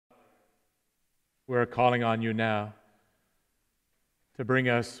we're calling on you now to bring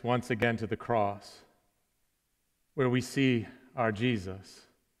us once again to the cross, where we see our Jesus,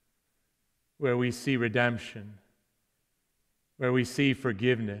 where we see redemption, where we see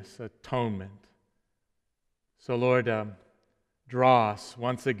forgiveness, atonement. So, Lord, draw us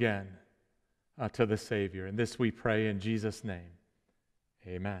once again to the Savior. And this we pray in Jesus' name.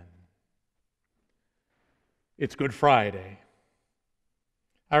 Amen. It's Good Friday.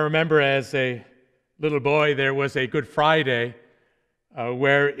 I remember as a little boy, there was a Good Friday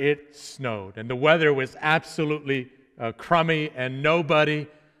where it snowed, and the weather was absolutely crummy, and nobody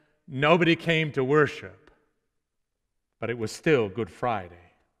came to worship. But it was still Good Friday.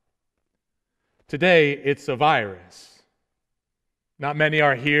 Today, it's a virus. Not many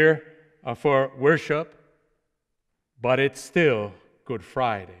are here for worship, but it's still Good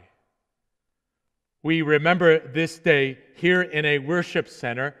Friday. We remember this day here in a worship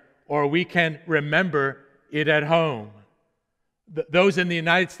center, or we can remember it at home. Those in the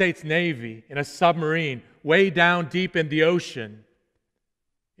United States Navy, in a submarine, way down deep in the ocean,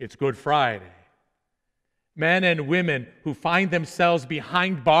 it's Good Friday. Men and women who find themselves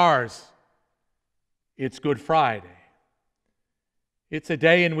behind bars, it's Good Friday. It's a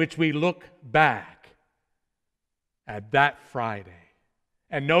day in which we look back at that Friday.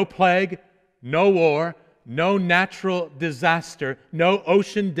 And no plague, no war, no natural disaster, no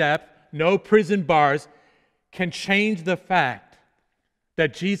ocean depth, no prison bars can change the fact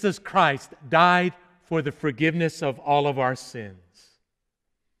that Jesus Christ died for the forgiveness of all of our sins.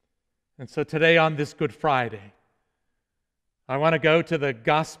 And so today on this Good Friday, I want to go to the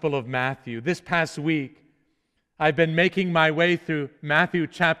Gospel of Matthew. This past week, I've been making my way through Matthew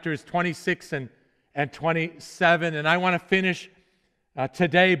chapters 26 and 27, and I want to finish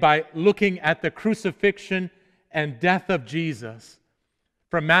today by looking at the crucifixion and death of Jesus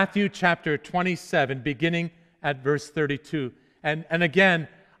from Matthew chapter 27, beginning at verse 32. And again,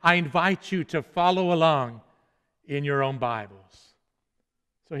 I invite you to follow along in your own Bibles.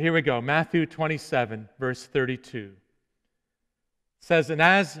 So here we go, Matthew 27, verse 32. It says, "And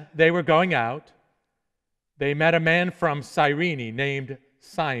as they were going out, they met a man from Cyrene named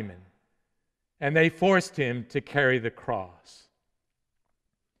Simon, and they forced him to carry the cross."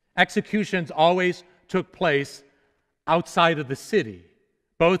 Executions always took place outside of the city,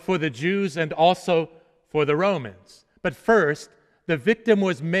 both for the Jews and also for the Romans. But first, the victim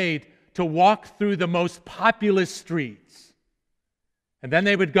was made to walk through the most populous streets, and then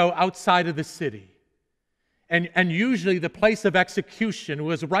they would go outside of the city. And usually the place of execution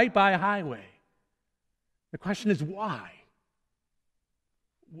was right by a highway. The question is, why?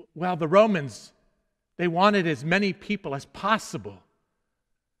 Well, the Romans, they wanted as many people as possible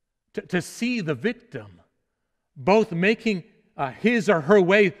to see the victim, both making his or her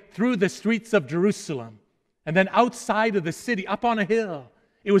way through the streets of Jerusalem and then outside of the city, up on a hill.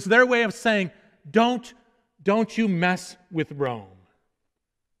 It was their way of saying, don't you mess with Rome.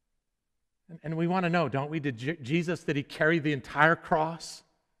 And we want to know, don't we, did he carry the entire cross?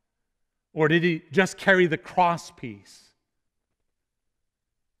 Or did he just carry the cross piece?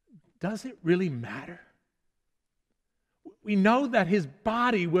 Does it really matter? We know that his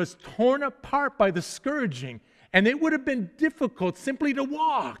body was torn apart by the scourging, and it would have been difficult simply to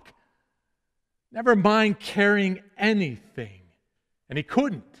walk. Never mind carrying anything. And he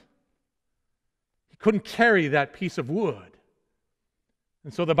couldn't. He couldn't carry that piece of wood.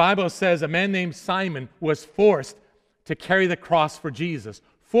 And so the Bible says a man named Simon was forced to carry the cross for Jesus.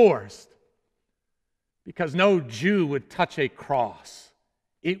 Forced. Because no Jew would touch a cross.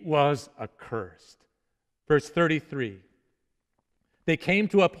 It was accursed. Verse 33. They came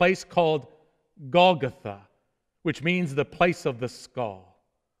to a place called Golgotha, which means the place of the skull.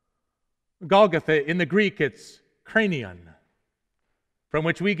 Golgotha, in the Greek, it's cranion, from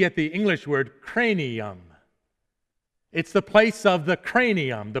which we get the English word cranium. It's the place of the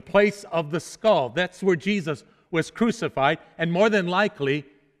cranium, the place of the skull. That's where Jesus was crucified, and more than likely,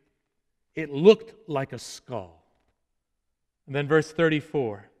 it looked like a skull. And then verse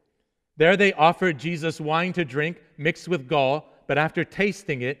 34. There they offered Jesus wine to drink mixed with gall, but after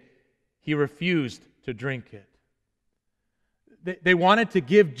tasting it, he refused to drink it. They wanted to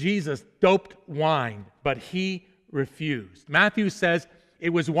give Jesus doped wine, but he refused. Matthew says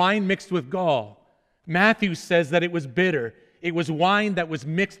it was wine mixed with gall. Matthew says that it was bitter. It was wine that was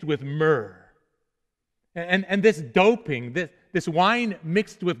mixed with myrrh. And this doping, this wine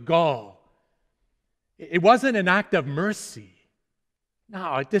mixed with gall, it wasn't an act of mercy.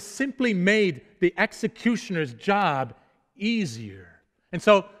 No, it just simply made the executioner's job easier. And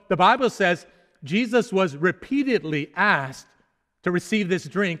so the Bible says Jesus was repeatedly asked to receive this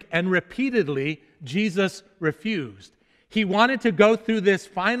drink, and repeatedly Jesus refused. He wanted to go through this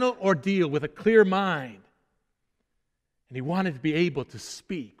final ordeal with a clear mind, and he wanted to be able to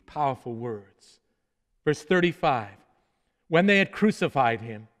speak powerful words. Verse 35, when they had crucified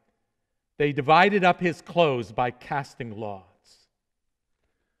him, they divided up his clothes by casting lots.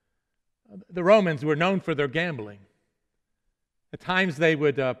 The Romans were known for their gambling. At times they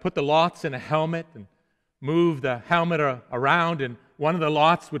would put the lots in a helmet and move the helmet around, and one of the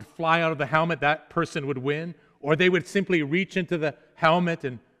lots would fly out of the helmet. That person would win. Or they would simply reach into the helmet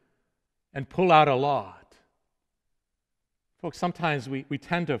and pull out a lot. Folks, sometimes we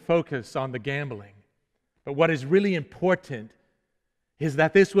tend to focus on the gambling. But what is really important is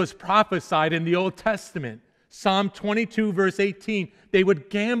that this was prophesied in the Old Testament. Psalm 22, verse 18, they would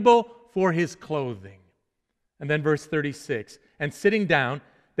gamble for his clothing. And then verse 36, and sitting down,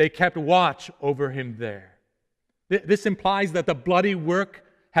 they kept watch over him there. This implies that the bloody work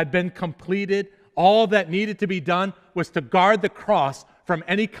had been completed. All that needed to be done was to guard the cross from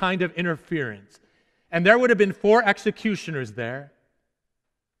any kind of interference. And there would have been 4 executioners there,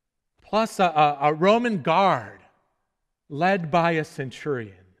 plus a Roman guard led by a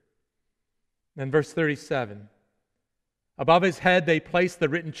centurion. Then verse 37, above his head they placed the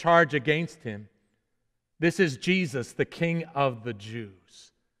written charge against him. This is Jesus, the King of the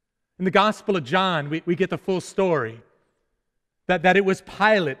Jews. In the Gospel of John, we get the full story. That it was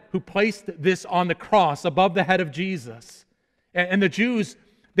Pilate who placed this on the cross above the head of Jesus. And the Jews,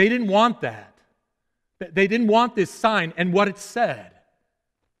 they didn't want that. They didn't want this sign and what it said.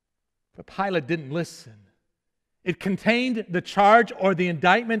 But Pilate didn't listen. It contained the charge or the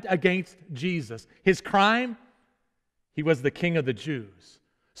indictment against Jesus. His crime, he was the King of the Jews.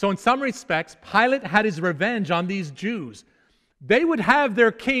 So in some respects, Pilate had his revenge on these Jews. They would have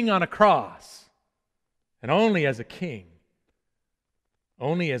their king on a cross, and only as a king.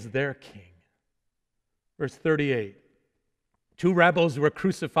 Only as their king. Verse 38, 2 rebels were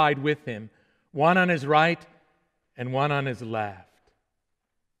crucified with him, one on his right and one on his left.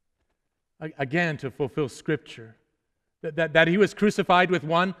 Again, to fulfill Scripture, that he was crucified with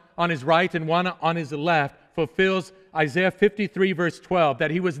one on his right and one on his left fulfills Isaiah 53, verse 12, that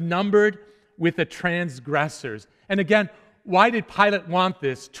he was numbered with the transgressors. And again, why did Pilate want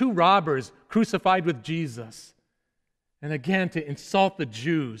this? 2 robbers crucified with Jesus. And again, to insult the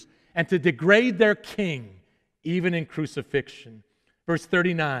Jews and to degrade their king, even in crucifixion. Verse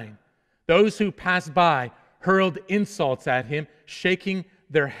 39, those who passed by hurled insults at him, shaking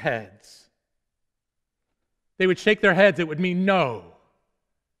their heads. They would shake their heads. It would mean no.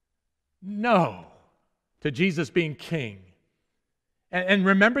 No to Jesus being king. And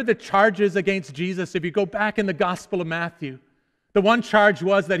remember the charges against Jesus. If you go back in the Gospel of Matthew, the one charge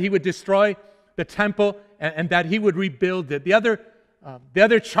was that he would destroy the temple and that he would rebuild it. The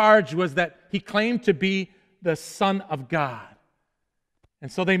other charge was that he claimed to be the Son of God.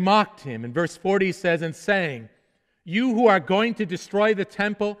 And so they mocked him. In verse 40 says, and saying, you who are going to destroy the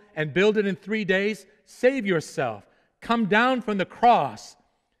temple and build it in 3 days, save yourself. Come down from the cross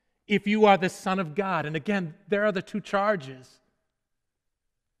if you are the Son of God. And again, there are the 2 charges.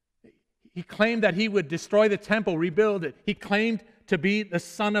 He claimed that he would destroy the temple, rebuild it. He claimed to be the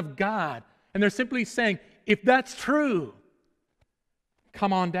Son of God. And they're simply saying, if that's true,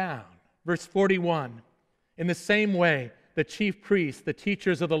 come on down. Verse 41, in the same way, the chief priests, the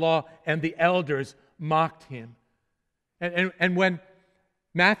teachers of the law, and the elders mocked him. And when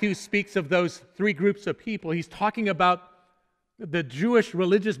Matthew speaks of those 3 groups of people, he's talking about the Jewish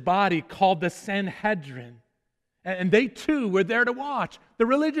religious body called the Sanhedrin. And they too were there to watch, the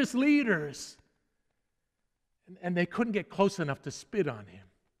religious leaders. And they couldn't get close enough to spit on him,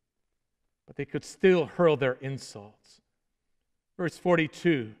 but they could still hurl their insults. Verse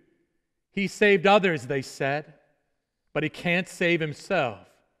 42, he saved others, they said, but he can't save himself.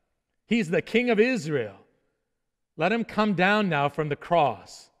 He's the King of Israel. Let him come down now from the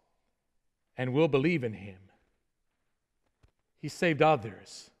cross, and we'll believe in him. He saved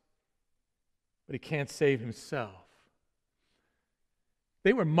others, but he can't save himself.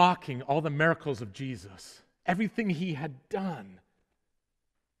 They were mocking all the miracles of Jesus, everything he had done.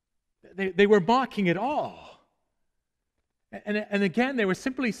 They were mocking it all. And again, they were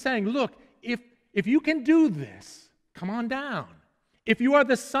simply saying, look, if you can do this, come on down. If you are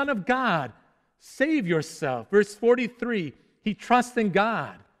the Son of God, save yourself. Verse 43, he trusts in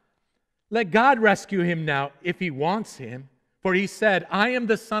God. Let God rescue him now if he wants him. For he said, I am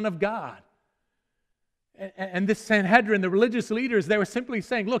the Son of God. And this Sanhedrin, the religious leaders, they were simply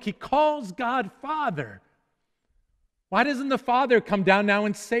saying, look, he calls God Father. Why doesn't the Father come down now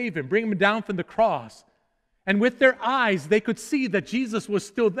and save him, bring him down from the cross? And with their eyes, they could see that Jesus was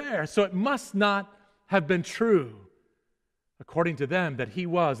still there. So it must not have been true, according to them, that he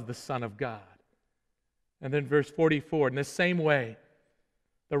was the Son of God. And then verse 44, in the same way,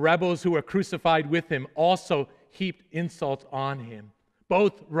 the rebels who were crucified with him also heaped insults on him.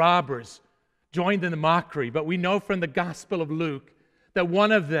 Both robbers joined in the mockery, but we know from the Gospel of Luke that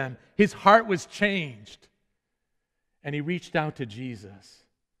one of them, his heart was changed, and he reached out to Jesus.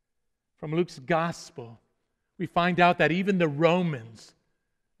 From Luke's Gospel, we find out that even the Romans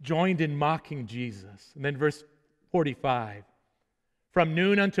joined in mocking Jesus. And then verse 45, from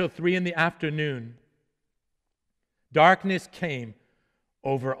noon until 3 p.m, darkness came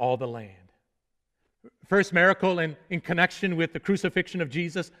over all the land. First miracle in connection with the crucifixion of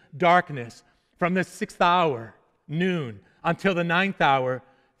Jesus, darkness. From the 6th hour, noon, until the 9th hour,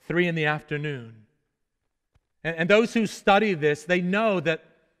 3 p.m. And those who study this, they know that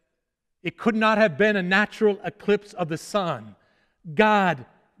it could not have been a natural eclipse of the sun. God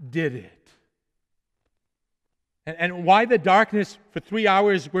did it. And why the darkness for 3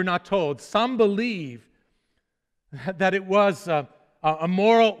 hours, we're not told. Some believe that it was a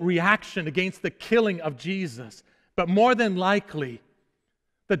moral reaction against the killing of Jesus. But more than likely,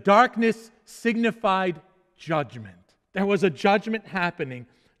 the darkness signified judgment. There was a judgment happening.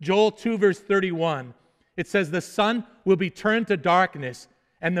 Joel 2, verse 31, it says, the sun will be turned to darkness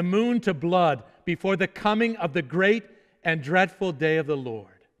and the moon to blood before the coming of the great and dreadful day of the Lord.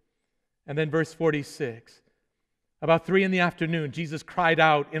 And then verse 46, about 3 p.m, Jesus cried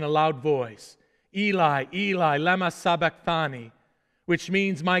out in a loud voice, Eli, Eli, lema sabachthani, which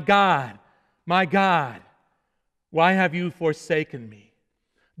means, my God, why have you forsaken me?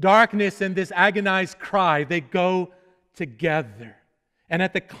 Darkness and this agonized cry, they go together. And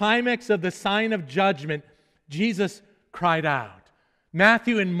at the climax of the sign of judgment, Jesus cried out.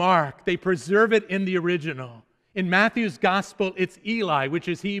 Matthew and Mark, they preserve it in the original. In Matthew's gospel, it's Eli, which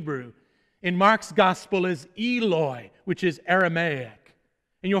is Hebrew. In Mark's gospel is Eloi, which is Aramaic.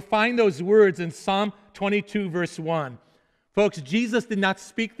 And you'll find those words in Psalm 22, verse 1. Folks, Jesus did not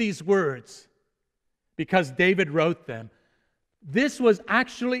speak these words because David wrote them. This was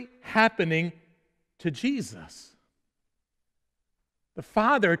actually happening to Jesus. The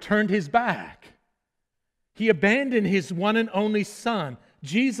Father turned his back. He abandoned his one and only Son.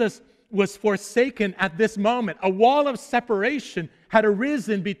 Jesus was forsaken at this moment. A wall of separation had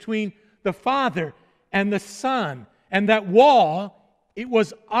arisen between the Father and the Son. And that wall, it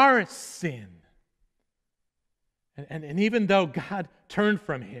was our sin. And even though God turned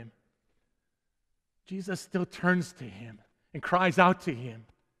from him, Jesus still turns to him and cries out to him,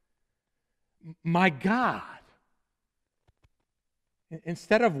 my God.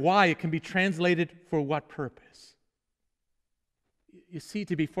 Instead of why, it can be translated for what purpose. You see,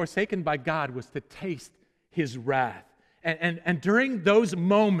 to be forsaken by God was to taste his wrath. And during those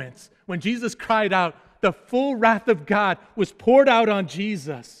moments when Jesus cried out, the full wrath of God was poured out on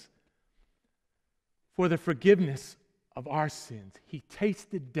Jesus for the forgiveness of our sins. He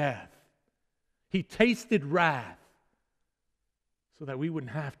tasted death. He tasted wrath so that we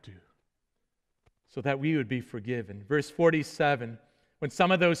wouldn't have to, so that we would be forgiven. Verse 47, when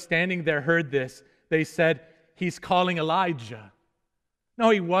some of those standing there heard this, they said, he's calling Elijah. No,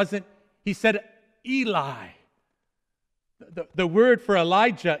 he wasn't. He said, Eli. The word for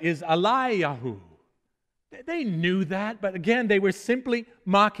Elijah is Eliyahu. They knew that, but again, they were simply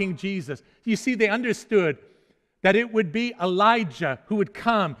mocking Jesus. You see, they understood that it would be Elijah who would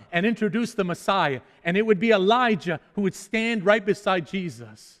come and introduce the Messiah, and it would be Elijah who would stand right beside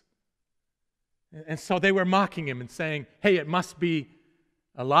Jesus. And so they were mocking him and saying, hey, it must be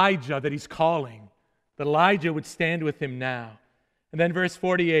Elijah that he's calling. But Elijah would stand with him now. And then verse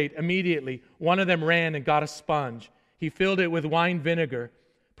 48, immediately one of them ran and got a sponge. He filled it with wine vinegar,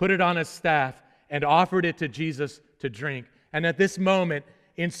 put it on his staff, and offered it to Jesus to drink. And at this moment,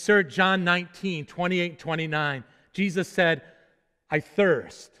 insert John 19, 28, 29. Jesus said, I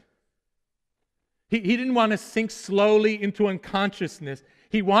thirst. He didn't want to sink slowly into unconsciousness.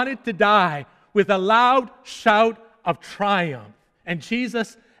 He wanted to die with a loud shout of triumph. And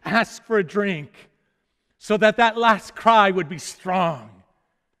Jesus asked for a drink so that that last cry would be strong,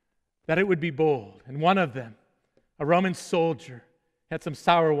 that it would be bold. And one of them, a Roman soldier, had some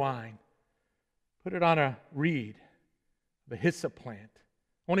sour wine, put it on a reed, the hyssop plant,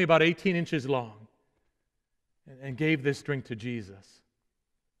 only about 18 inches long, and gave this drink to Jesus.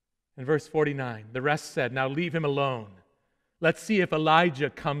 In verse 49, the rest said, now leave him alone. Let's see if Elijah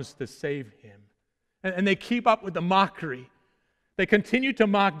comes to save him. And they keep up with the mockery. They continue to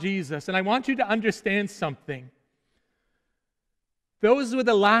mock Jesus. And I want you to understand something. Those were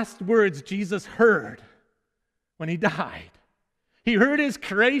the last words Jesus heard when he died. He heard his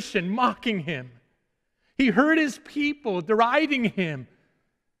creation mocking him. He heard his people deriding him.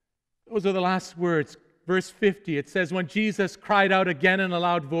 Those are the last words. Verse 50, it says, when Jesus cried out again in a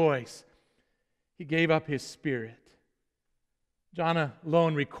loud voice, he gave up his spirit. John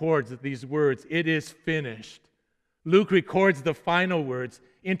alone records these words, it is finished. Luke records the final words,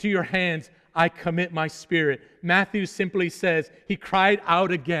 into your hands I commit my spirit. Matthew simply says, he cried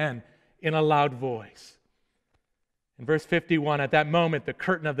out again in a loud voice. In verse 51, at that moment, the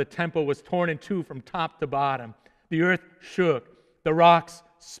curtain of the temple was torn in two from top to bottom. The earth shook, the rocks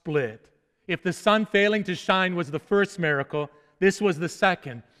split. If the sun failing to shine was the first miracle, this was the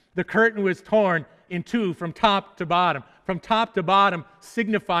second. The curtain was torn in two from top to bottom. From top to bottom,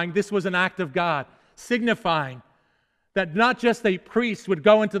 signifying this was an act of God, signifying that not just a priest would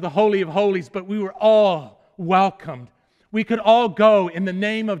go into the Holy of Holies, but we were all welcomed. We could all go in the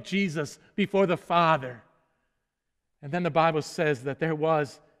name of Jesus before the Father. And then the Bible says that there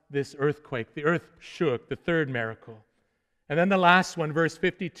was this earthquake. The earth shook, the third miracle. And then the last one, verse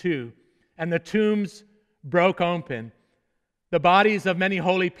 52, and the tombs broke open. The bodies of many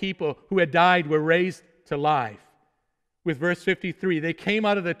holy people who had died were raised to life. With verse 53, they came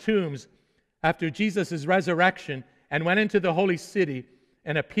out of the tombs after Jesus' resurrection and went into the holy city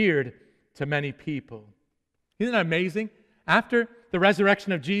and appeared to many people. Isn't that amazing? After the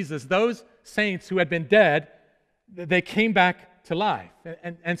resurrection of Jesus, those saints who had been dead, they came back to life.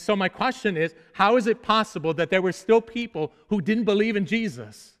 And so my question is, how is it possible that there were still people who didn't believe in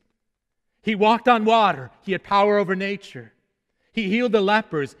Jesus? He walked on water. He had power over nature. He healed the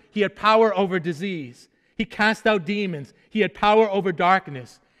lepers. He had power over disease. He cast out demons. He had power over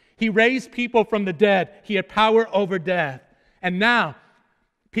darkness. He raised people from the dead. He had power over death. And now,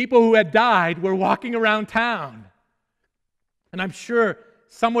 people who had died were walking around town. And I'm sure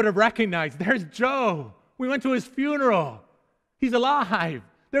some would have recognized, there's Joe. We went to his funeral. He's alive.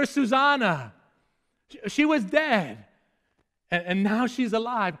 There's Susanna. She was dead. And now she's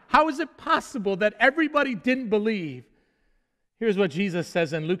alive. How is it possible that everybody didn't believe? Here's what Jesus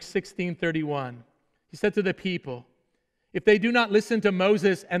says in Luke 16:31. He said to the people, if they do not listen to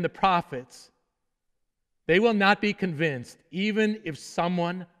Moses and the prophets, they will not be convinced, even if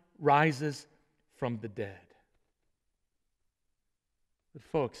someone rises from the dead. But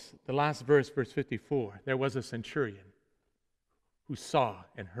folks, the last verse, verse 54, there was a centurion who saw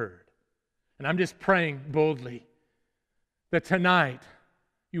and heard. And I'm just praying boldly that tonight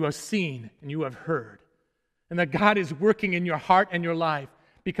you have seen and you have heard, and that God is working in your heart and your life,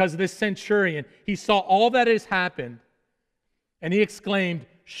 because this centurion, he saw all that has happened, and he exclaimed,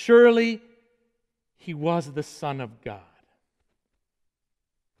 surely he was the Son of God.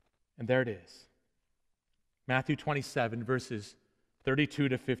 And there it is. Matthew 27, verses 32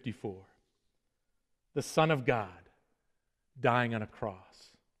 to 54. The Son of God dying on a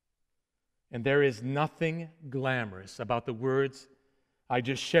cross. And there is nothing glamorous about the words I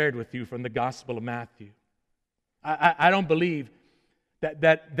just shared with you from the Gospel of Matthew. I don't believe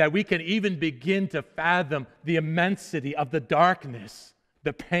that we can even begin to fathom the immensity of the darkness,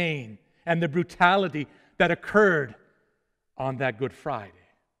 the pain, and the brutality that occurred on that Good Friday.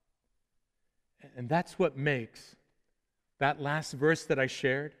 And that's what makes that last verse that I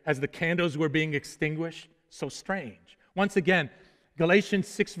shared, as the candles were being extinguished, so strange. Once again, Galatians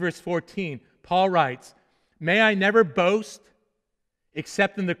 6, verse 14, Paul writes, may I never boast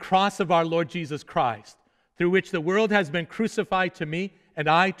except in the cross of our Lord Jesus Christ, through which the world has been crucified to me and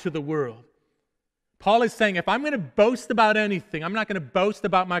I to the world. Paul is saying, if I'm going to boast about anything, I'm not going to boast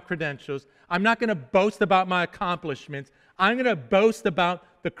about my credentials. I'm not going to boast about my accomplishments. I'm going to boast about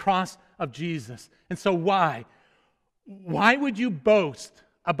the cross of Jesus. And so why? Why would you boast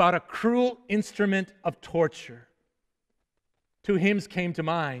about a cruel instrument of torture? Two hymns came to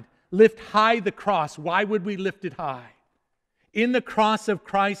mind. Lift high the cross. Why would we lift it high? In the cross of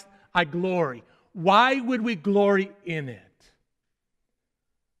Christ I glory. Why would we glory in it?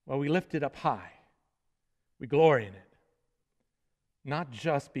 Well, we lift it up high. We glory in it. Not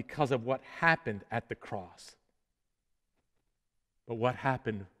just because of what happened at the cross, but what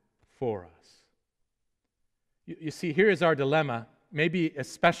happened for us. You see, here is our dilemma, maybe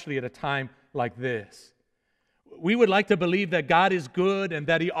especially at a time like this. We would like to believe that God is good and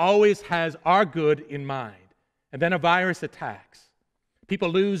that He always has our good in mind. And then a virus attacks. People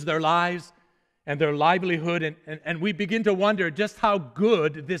lose their lives and their livelihood, and we begin to wonder just how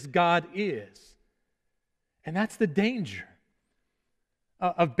good this God is. And that's the danger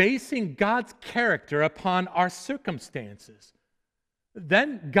of basing God's character upon our circumstances.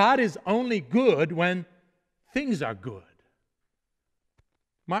 Then God is only good when things are good.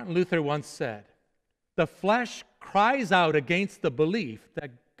 Martin Luther once said, the flesh cries out against the belief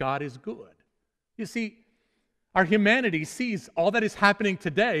that God is good. You see, our humanity sees all that is happening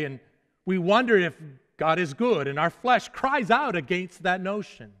today, and we wonder if God is good, and our flesh cries out against that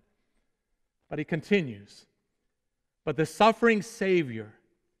notion. But he continues, but the suffering Savior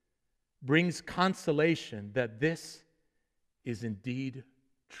brings consolation that this is indeed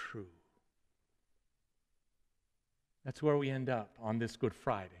true. That's where we end up on this Good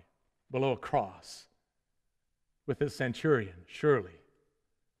Friday, below a cross, with the centurion, surely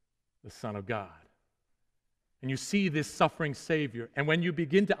the Son of God. And you see this suffering Savior, and when you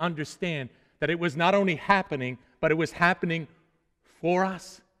begin to understand that it was not only happening, but it was happening for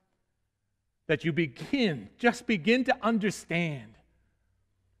us, that you begin to understand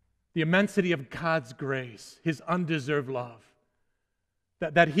the immensity of God's grace, his undeserved love,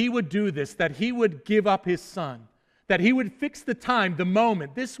 that he would do this, that he would give up his Son, that he would fix the time, the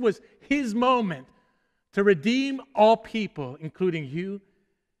moment. This was his moment to redeem all people, including you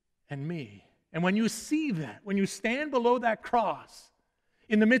and me. And when you see that, when you stand below that cross,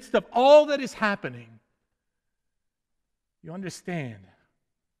 in the midst of all that is happening, you understand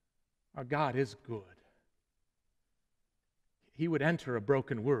our God is good. He would enter a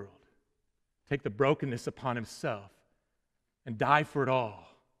broken world, take the brokenness upon himself, and die for it all,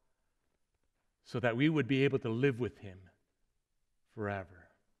 so that we would be able to live with him forever.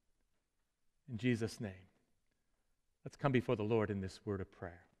 In Jesus' name, let's come before the Lord in this word of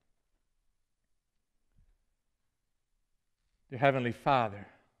prayer. Dear Heavenly Father,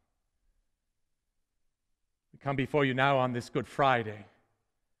 we come before you now on this Good Friday.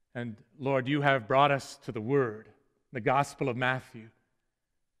 And Lord, you have brought us to the Word, the Gospel of Matthew,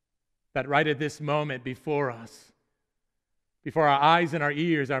 that right at this moment before us, before our eyes and our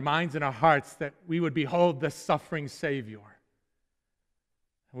ears, our minds and our hearts, that we would behold the suffering Savior.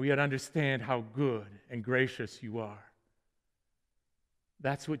 And we would understand how good and gracious you are.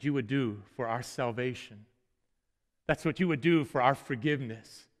 That's what you would do for our salvation. That's what you would do for our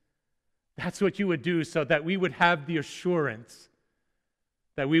forgiveness. That's what you would do so that we would have the assurance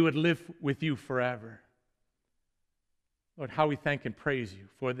that we would live with you forever. Lord, how we thank and praise you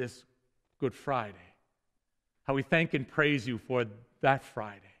for this Good Friday. How we thank and praise you for that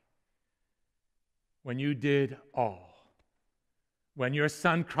Friday when you did all. When your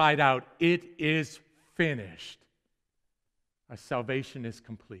Son cried out, "It is finished." Our salvation is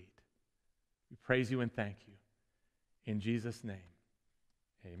complete. We praise you and thank you. In Jesus' name,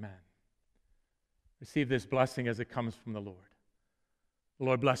 amen. Receive this blessing as it comes from the Lord. The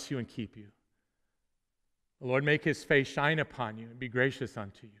Lord bless you and keep you. The Lord make his face shine upon you and be gracious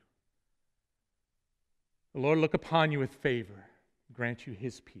unto you. The Lord look upon you with favor, grant you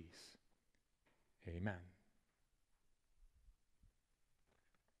his peace. Amen.